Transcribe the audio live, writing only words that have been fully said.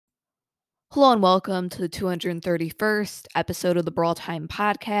Hello and welcome to the 231st episode of the Brawl Time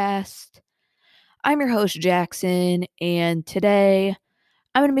podcast. I'm your host, Jackson, and today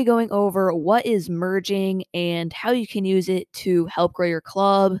I'm going to be going over what is merging and how you can use it to help grow your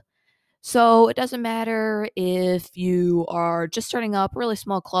club. So it doesn't matter if you are just starting up a really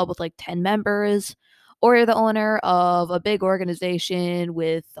small club with like 10 members, or you're the owner of a big organization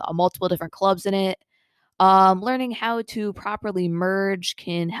with multiple different clubs in it. Learning how to properly merge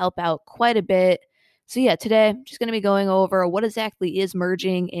can help out quite a bit. So, yeah, today I'm just going to be going over what exactly is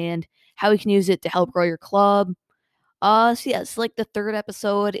merging and how you can use it to help grow your club. So it's like the third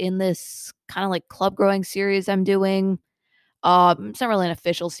episode in this kind of like club growing series I'm doing. It's not really an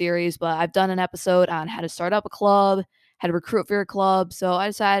official series, but I've done an episode on how to start up a club, how to recruit for your club. So I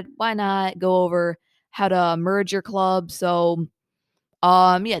decided why not go over how to merge your club.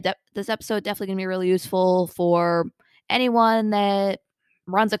 This episode definitely gonna be really useful for anyone that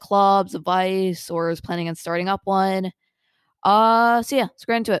runs a club's advice or is planning on starting up one. Let's get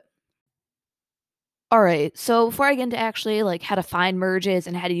into it. All right, so before I get into actually like how to find merges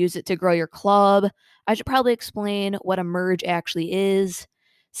and how to use it to grow your club, I should probably explain what a merge actually is.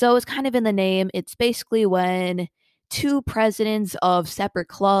 So it's kind of in the name. It's basically when two presidents of separate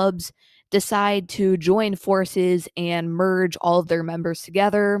clubs decide to join forces and merge all of their members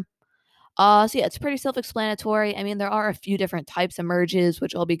together. It's pretty self-explanatory. I mean, there are a few different types of merges,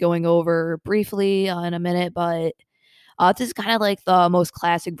 which I'll be going over briefly in a minute, but this is kind of like the most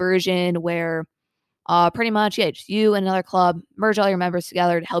classic version where pretty much, yeah, just you and another club merge all your members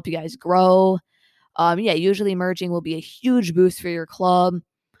together to help you guys grow. Usually merging will be a huge boost for your club.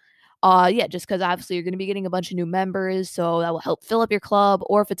 Just because obviously you're going to be getting a bunch of new members, so that will help fill up your club.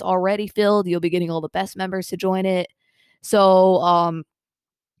 Or if it's already filled, you'll be getting all the best members to join it. So,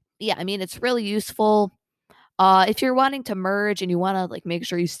 I mean, it's really useful. If you're wanting to merge and you want to like make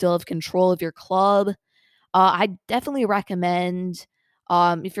sure you still have control of your club, I definitely recommend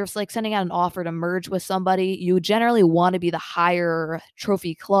if you're like sending out an offer to merge with somebody, you generally want to be the higher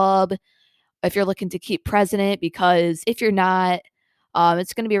trophy club if you're looking to keep president, because if you're not,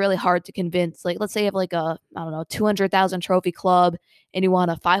 it's going to be really hard to convince. Like, let's say you have like a, I don't know, 200,000 trophy club and you want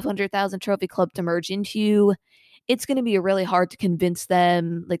a 500,000 trophy club to merge into you. It's going to be really hard to convince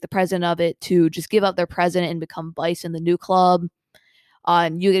them, like the president of it, to just give up their president and become vice in the new club.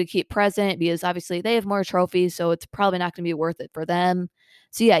 And you get to keep president because obviously they have more trophies, so it's probably not going to be worth it for them.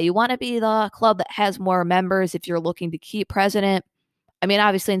 So, yeah, you want to be the club that has more members if you're looking to keep president. I mean,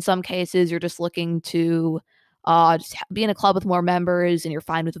 obviously, in some cases, you're just looking to just be in a club with more members and you're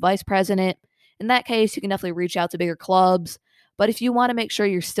fine with the vice president. In that case, you can definitely reach out to bigger clubs. But if you want to make sure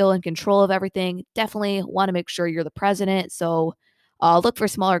you're still in control of everything, definitely want to make sure you're the president. So look for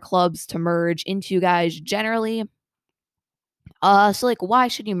smaller clubs to merge into you guys generally. Why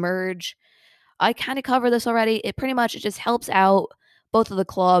should you merge? I kind of covered this already. It pretty much it just helps out both of the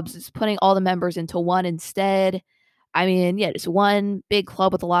clubs. It's putting all the members into one instead. I mean, yeah, just one big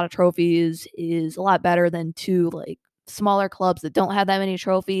club with a lot of trophies is a lot better than two like smaller clubs that don't have that many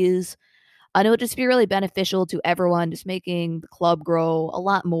trophies. And it would just be really beneficial to everyone, just making the club grow a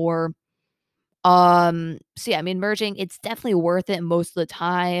lot more. I mean, merging, it's definitely worth it most of the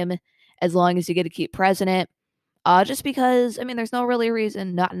time, as long as you get to keep president. Just because, I mean, there's no really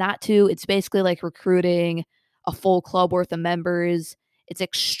reason not to. It's basically like recruiting a full club worth of members. It's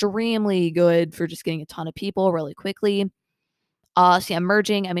extremely good for just getting a ton of people really quickly.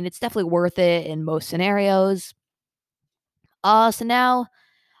 Merging, I mean, it's definitely worth it in most scenarios. So now,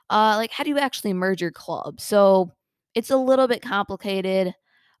 how do you actually merge your club? So it's a little bit complicated.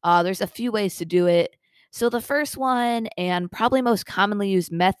 There's a few ways to do it. So the first one and probably most commonly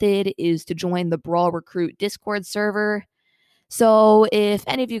used method is to join the Brawl Recruit Discord server. So if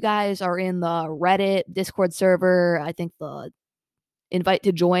any of you guys are in the Reddit Discord server, I think the invite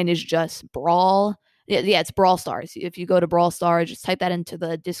to join is just Brawl. Yeah, it's Brawl Stars. If you go to Brawl Stars, just type that into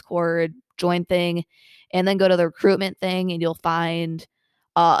the Discord join thing, and then go to the recruitment thing, and you'll find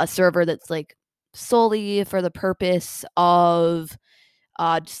a server that's like solely for the purpose of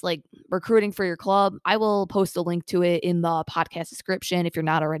just like recruiting for your club. I will post a link to it in the podcast description if you're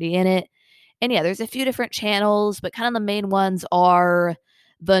not already in it. And yeah, there's a few different channels, but kind of the main ones are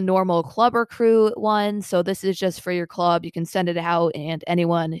the normal club recruit one. So this is just for your club. You can send it out, and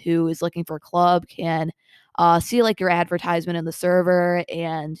anyone who is looking for a club can see like your advertisement in the server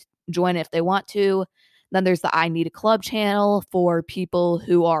and join if they want to. Then there's the I Need a Club channel for people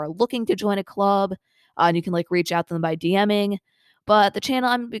who are looking to join a club. And you can like reach out to them by DMing. But the channel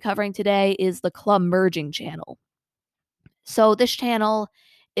I'm going to be covering today is the club merging channel. So this channel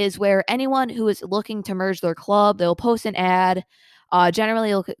is where anyone who is looking to merge their club, they'll post an ad. Generally,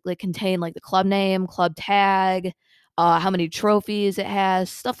 it'll like contain like the club name, club tag, how many trophies it has,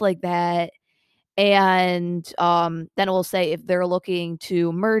 stuff like that. And then it will say if they're looking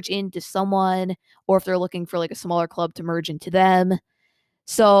to merge into someone or if they're looking for like a smaller club to merge into them.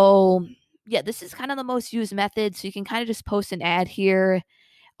 So yeah, this is kind of the most used method. So you can kind of just post an ad here.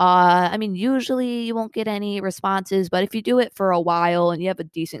 I mean, usually you won't get any responses, but if you do it for a while and you have a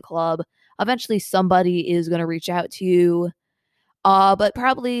decent club, eventually somebody is going to reach out to you. But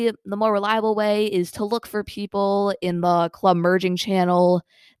probably the more reliable way is to look for people in the club merging channel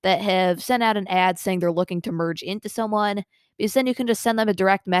that have sent out an ad saying they're looking to merge into someone, because then you can just send them a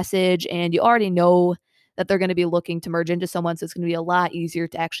direct message and you already know that they're going to be looking to merge into someone. So it's going to be a lot easier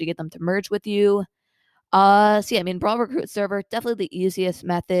to actually get them to merge with you. So yeah, I mean, Brawl Recruit Server, definitely the easiest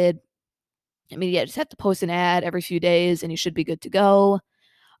method. I mean, yeah, just have to post an ad every few days and you should be good to go.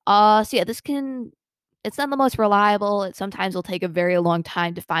 So yeah, it's not the most reliable. It sometimes will take a very long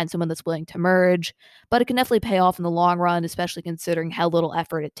time to find someone that's willing to merge, but it can definitely pay off in the long run, especially considering how little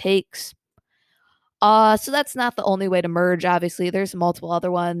effort it takes. So that's not the only way to merge, obviously. There's multiple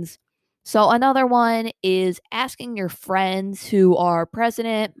other ones. So another one is asking your friends who are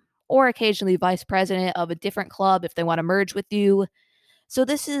president or occasionally vice president of a different club if they want to merge with you. So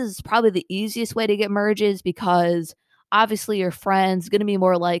this is probably the easiest way to get merges because obviously your friend's going to be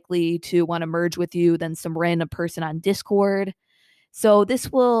more likely to want to merge with you than some random person on Discord. So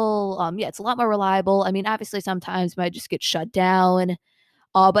this will, yeah, it's a lot more reliable. I mean, obviously sometimes it might just get shut down,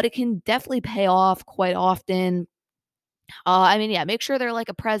 but it can definitely pay off quite often. I mean, yeah, make sure they're like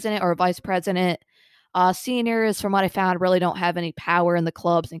a president or a vice president. Seniors, from what I found, really don't have any power in the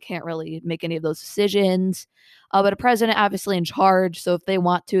clubs and can't really make any of those decisions. But a president, obviously, in charge. So if they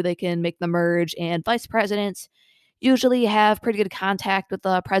want to, they can make the merge. And vice presidents usually have pretty good contact with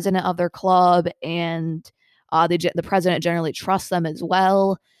the president of their club, and the president generally trusts them as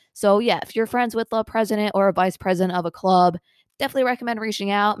well. So yeah, if you're friends with a president or a vice president of a club, definitely recommend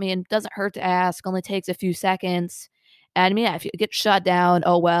reaching out. I mean, it doesn't hurt to ask. Only takes a few seconds. And I mean, yeah, if you get shut down,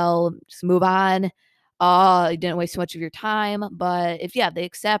 oh well, just move on. You didn't waste too much of your time. But if yeah, they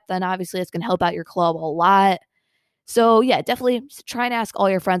accept, then obviously it's gonna help out your club a lot. So yeah, definitely try and ask all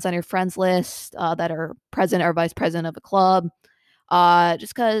your friends on your friends list that are president or vice president of a club.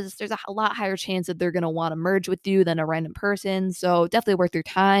 Just because there's a lot higher chance that they're gonna want to merge with you than a random person. So definitely worth your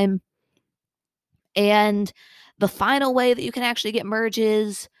time. And the final way that you can actually get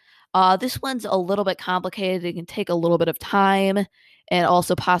merges, this one's a little bit complicated. It can take a little bit of time and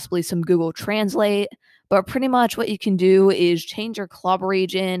also possibly some Google Translate. But pretty much what you can do is change your club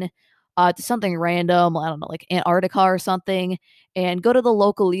region to something random, I don't know, like Antarctica or something, and go to the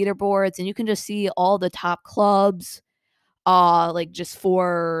local leaderboards, and you can just see all the top clubs like just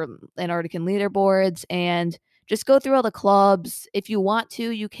for Antarctican leaderboards and just go through all the clubs. If you want to,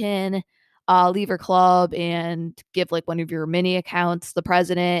 you can leave your club and give like one of your mini accounts the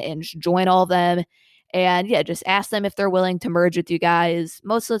president and join all of them. And yeah, just ask them if they're willing to merge with you guys.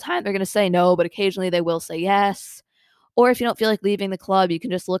 Most of the time, they're going to say no, but occasionally they will say yes. Or if you don't feel like leaving the club, you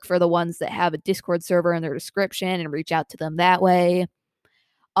can just look for the ones that have a Discord server in their description and reach out to them that way.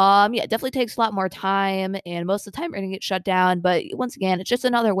 Yeah, it definitely takes a lot more time, and most of the time we're gonna get shut down. But once again, it's just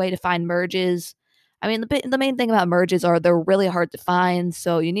another way to find merges. I mean, the main thing about merges are they're really hard to find,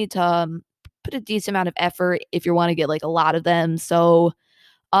 so you need to put a decent amount of effort if you want to get like a lot of them. So,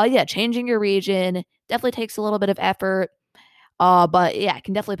 yeah, changing your region definitely takes a little bit of effort. But yeah, it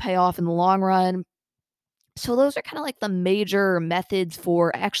can definitely pay off in the long run. So those are kind of like the major methods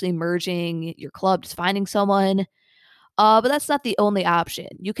for actually merging your club, just finding someone. But that's not the only option.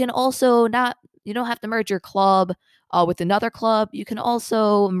 You can also not, you don't have to merge your club with another club. You can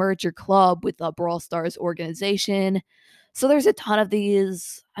also merge your club with a Brawl Stars organization. So there's a ton of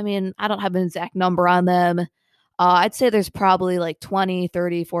these. I mean, I don't have an exact number on them. I'd say there's probably like 20,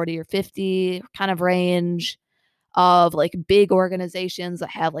 30, 40, or 50 kind of range of like big organizations that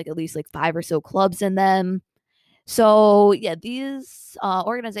have like at least like five or so clubs in them. So yeah, these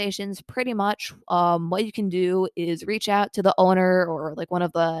organizations pretty much what you can do is reach out to the owner or like one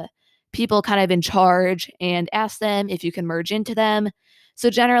of the people kind of in charge and ask them if you can merge into them. So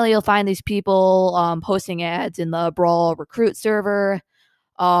generally, you'll find these people posting ads in the Brawl Recruit server.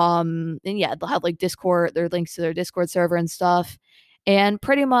 And yeah, they'll have like Discord, their links to their Discord server and stuff. And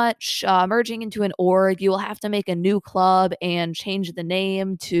pretty much merging into an org, you will have to make a new club and change the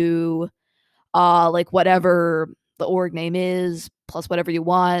name to like whatever the org name is plus whatever you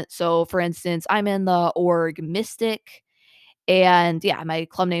want. So for instance, I'm in the org Mystic, and yeah, my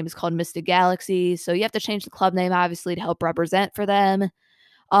club name is called Mystic Galaxy. So you have to change the club name obviously to help represent for them.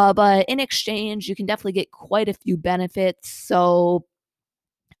 But in exchange, you can definitely get quite a few benefits. So,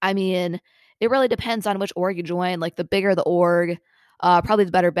 I mean, it really depends on which org you join. Like the bigger the org, probably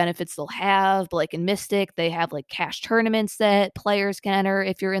the better benefits they'll have. But like in Mystic, they have like cash tournaments that players can enter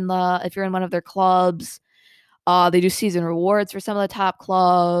if you're in one of their clubs. They do season rewards for some of the top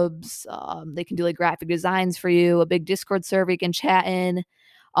clubs. They can do like graphic designs for you, a big Discord server you can chat in.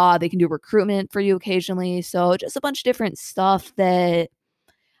 They can do recruitment for you occasionally. So just a bunch of different stuff that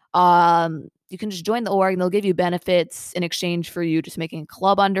you can just join the org and they'll give you benefits in exchange for you just making a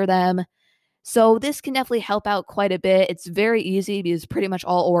club under them. So this can definitely help out quite a bit. It's very easy because pretty much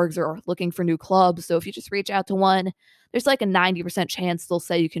all orgs are looking for new clubs. So if you just reach out to one, there's like a 90% chance they'll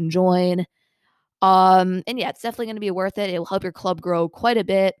say you can join. And yeah, it's definitely going to be worth it. It'll help your club grow quite a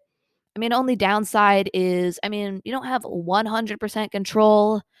bit. I mean, only downside is, I mean, you don't have 100%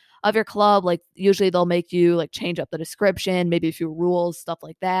 control of your club. Like, usually they'll make you like change up the description, maybe a few rules, stuff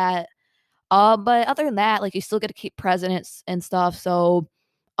like that. But other than that, like, you still get to keep presidents and stuff. So,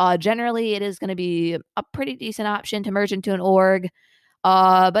 generally, it is going to be a pretty decent option to merge into an org.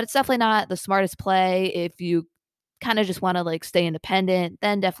 But it's definitely not the smartest play if you kind of just want to like stay independent,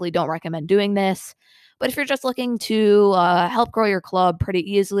 then definitely don't recommend doing this. But if you're just looking to help grow your club pretty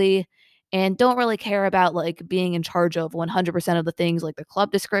easily and don't really care about like being in charge of 100% of the things like the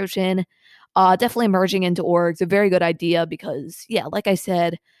club description, definitely merging into orgs a very good idea because yeah, like I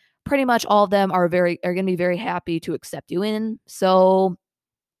said, pretty much all of them are going to be very happy to accept you in. So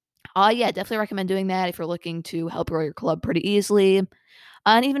yeah, definitely recommend doing that if you're looking to help grow your club pretty easily.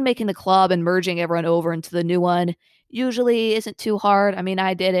 And even making the club and merging everyone over into the new one usually isn't too hard. I mean,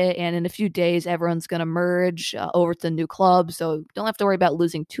 I did it, and in a few days, everyone's going to merge over to the new club, so don't have to worry about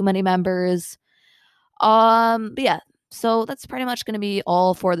losing too many members. But yeah, so that's pretty much going to be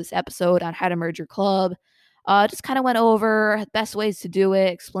all for this episode on how to merge your club. Just kind of went over best ways to do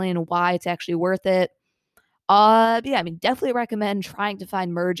it, explain why it's actually worth it. But yeah, I mean, definitely recommend trying to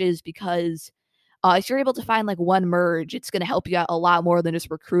find merges because if you're able to find like one merge, it's going to help you out a lot more than just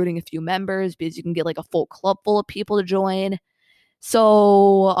recruiting a few members because you can get like a full club full of people to join.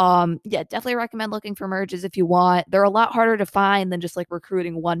 So, yeah, definitely recommend looking for merges if you want. They're a lot harder to find than just like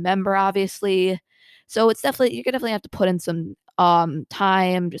recruiting one member, obviously. So it's definitely you're gonna definitely have to put in some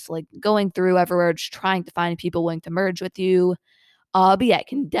time, just like going through everywhere, just trying to find people willing to merge with you. But yeah, it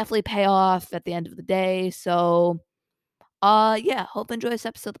can definitely pay off at the end of the day. So yeah, hope you enjoy this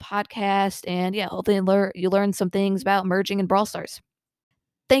episode of the podcast. And yeah, hopefully you learn some things about merging in Brawl Stars.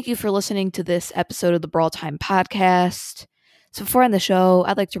 Thank you for listening to this episode of the Brawl Time podcast. So before I end the show,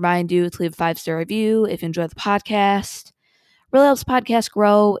 I'd like to remind you to leave a 5-star review if you enjoy the podcast. Really helps the podcast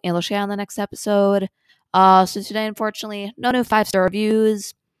grow, and I'll share on the next episode. So today, unfortunately, no new 5-star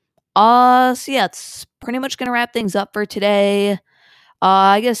reviews. So yeah, it's pretty much gonna wrap things up for today.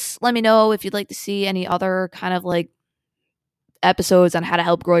 I guess let me know if you'd like to see any other kind of like episodes on how to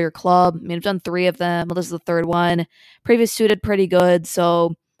help grow your club. I mean, I've done 3 of them. Well, this is the 3rd one. Previous 2 did pretty good.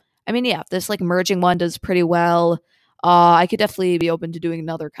 So, I mean, yeah, if this like merging one does pretty well, I could definitely be open to doing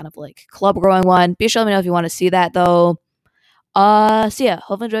another kind of like club growing one. Be sure to let me know if you want to see that though. So yeah,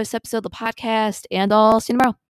 hope you enjoy this episode of the podcast, and I'll see you tomorrow.